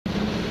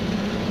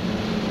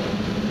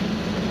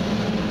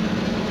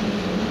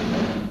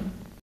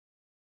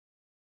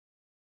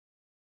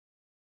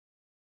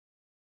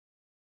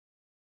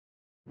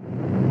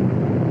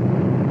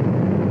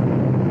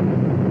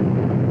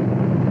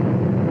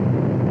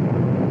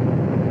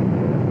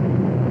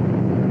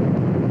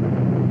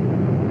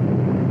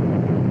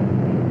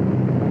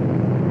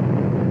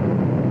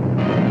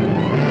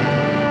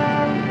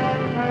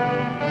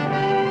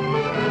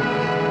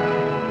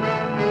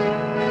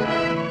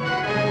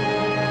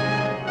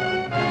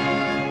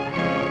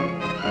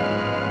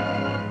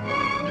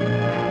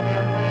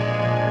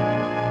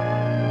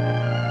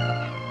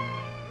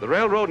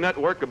railroad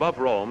network above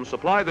Rome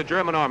supplied the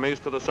German armies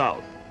to the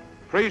south.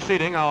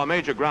 Preceding our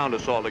major ground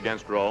assault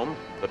against Rome,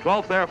 the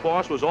 12th Air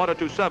Force was ordered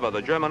to sever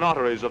the German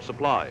arteries of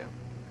supply.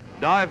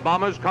 Dive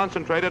bombers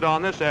concentrated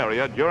on this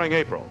area during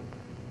April.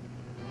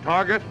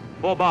 Target,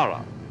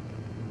 Fobara.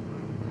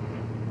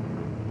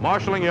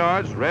 Marshalling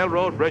yards,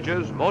 railroad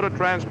bridges, motor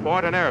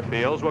transport, and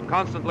airfields were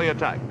constantly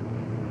attacked.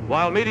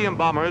 While medium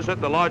bombers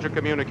hit the larger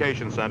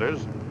communication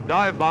centers,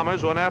 dive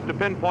bombers went after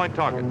pinpoint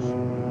targets.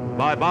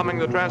 By bombing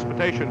the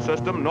transportation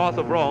system north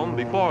of Rome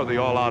before the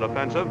all-out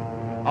offensive,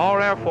 our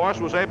Air Force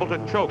was able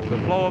to choke the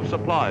flow of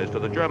supplies to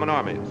the German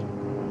armies.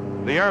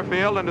 The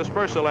airfield and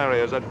dispersal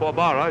areas at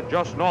Fobara,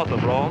 just north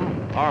of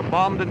Rome, are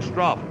bombed and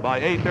strafed by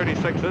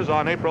A-36s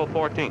on April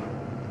 14th.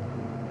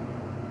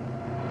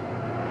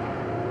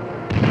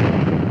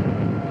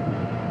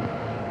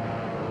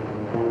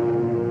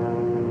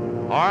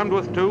 Armed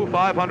with two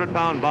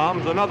 500-pound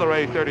bombs, another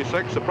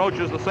A-36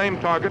 approaches the same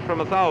target from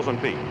 1,000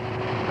 feet,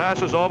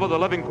 passes over the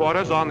living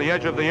quarters on the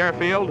edge of the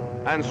airfield,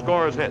 and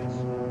scores hits.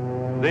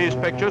 These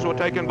pictures were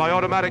taken by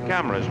automatic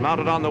cameras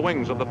mounted on the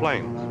wings of the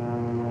planes.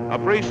 A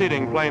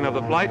preceding plane of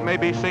the flight may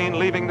be seen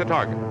leaving the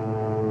target.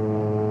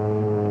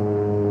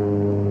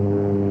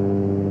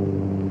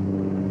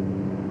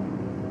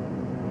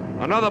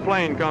 Another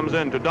plane comes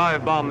in to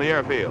dive bomb the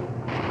airfield.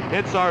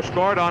 Hits are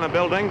scored on a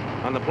building,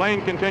 and the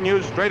plane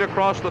continues straight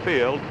across the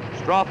field,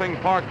 strafing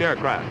parked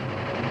aircraft.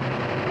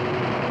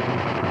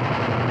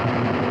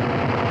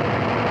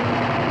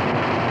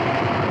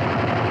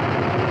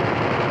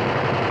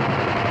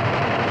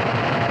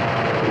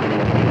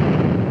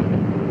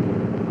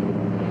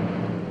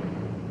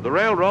 The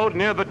railroad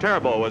near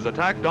Viterbo was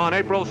attacked on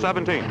April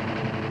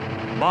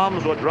 17th.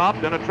 Bombs were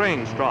dropped in a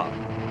train strafe.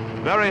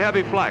 Very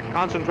heavy flak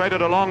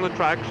concentrated along the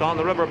tracks on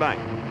the river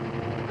bank.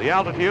 The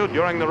altitude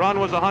during the run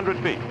was 100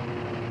 feet.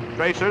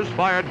 Tracers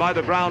fired by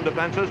the ground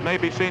defenses may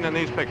be seen in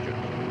these pictures.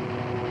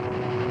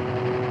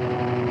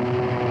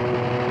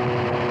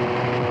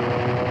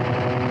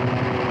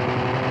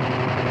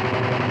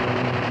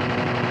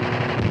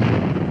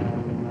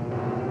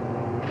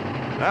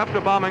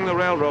 After bombing the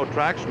railroad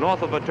tracks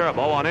north of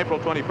Viterbo on April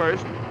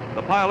 21st,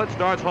 the pilot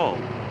starts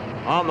home.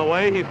 On the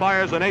way, he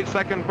fires an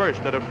 8-second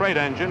burst at a freight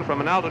engine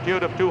from an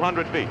altitude of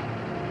 200 feet.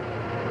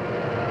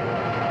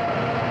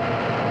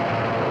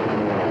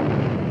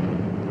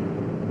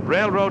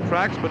 Railroad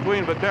tracks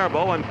between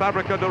Viterbo and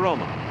Fabbrica di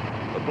Roma.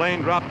 The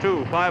plane dropped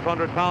two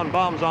 500-pound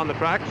bombs on the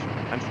tracks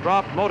and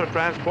strafed motor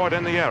transport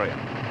in the area.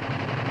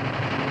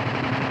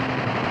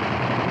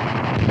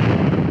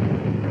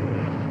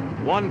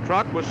 One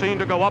truck was seen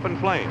to go up in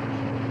flames.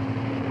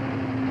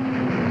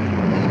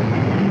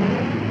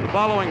 The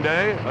following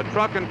day, a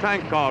truck and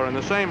tank car in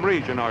the same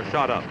region are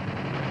shot up.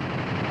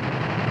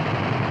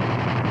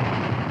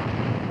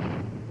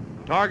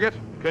 Target,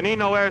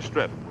 Canino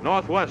Airstrip,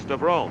 northwest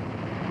of Rome.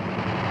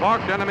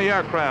 Parked enemy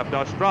aircraft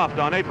are strafed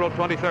on April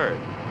 23rd.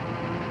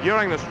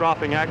 During the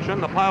strafing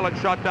action, the pilot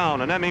shot down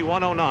an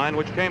Me-109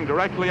 which came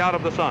directly out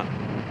of the sun.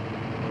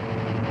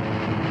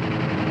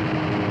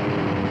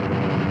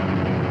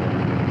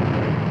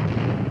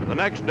 The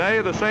next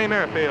day, the same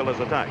airfield is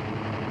attacked.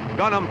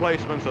 Gun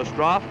emplacements are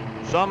strafed,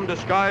 some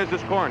disguised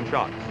as corn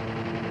shocks.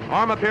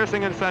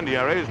 Armor-piercing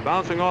incendiaries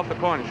bouncing off the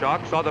corn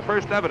shocks are the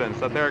first evidence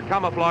that they're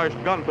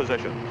camouflaged gun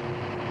positions.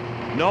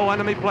 No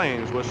enemy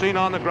planes were seen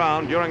on the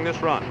ground during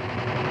this run.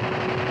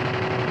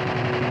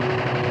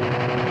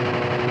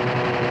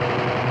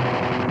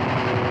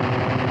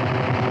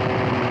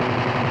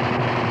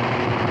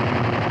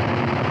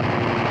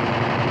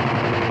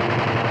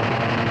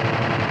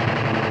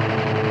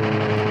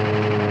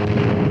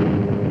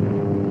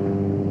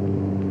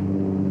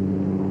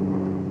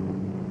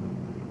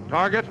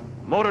 Target,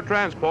 motor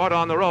transport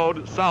on the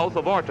road south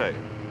of Orte.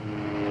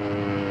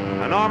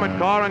 An armored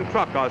car and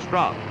truck are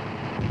strafed.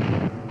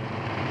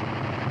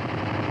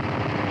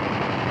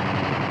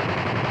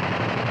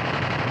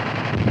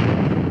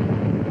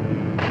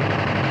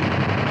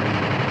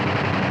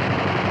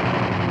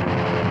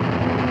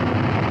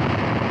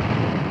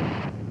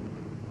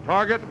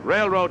 Target,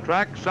 railroad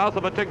track south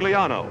of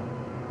Attigliano.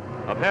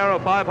 A pair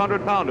of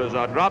 500-pounders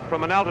are dropped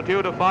from an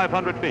altitude of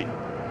 500 feet.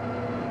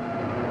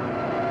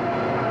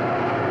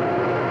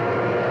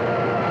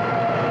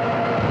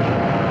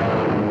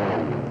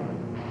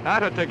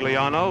 At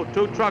Attigliano,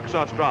 two trucks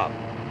are strafed.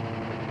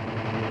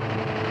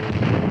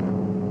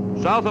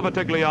 South of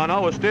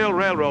Attigliano, a steel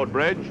railroad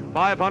bridge,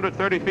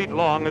 530 feet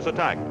long, is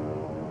attacked.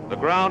 The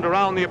ground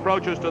around the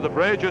approaches to the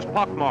bridge is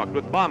pockmarked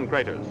with bomb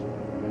craters.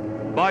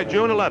 By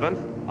June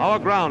 11th, our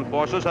ground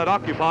forces had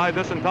occupied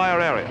this entire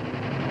area.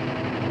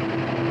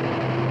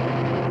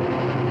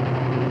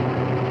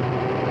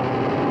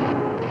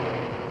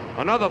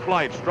 Another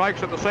flight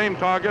strikes at the same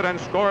target and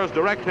scores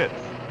direct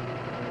hits.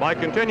 By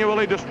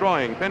continually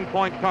destroying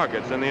pinpoint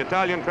targets in the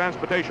Italian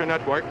transportation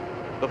network,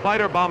 the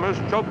fighter bombers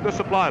choked the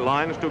supply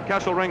lines to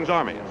Kesselring's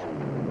armies.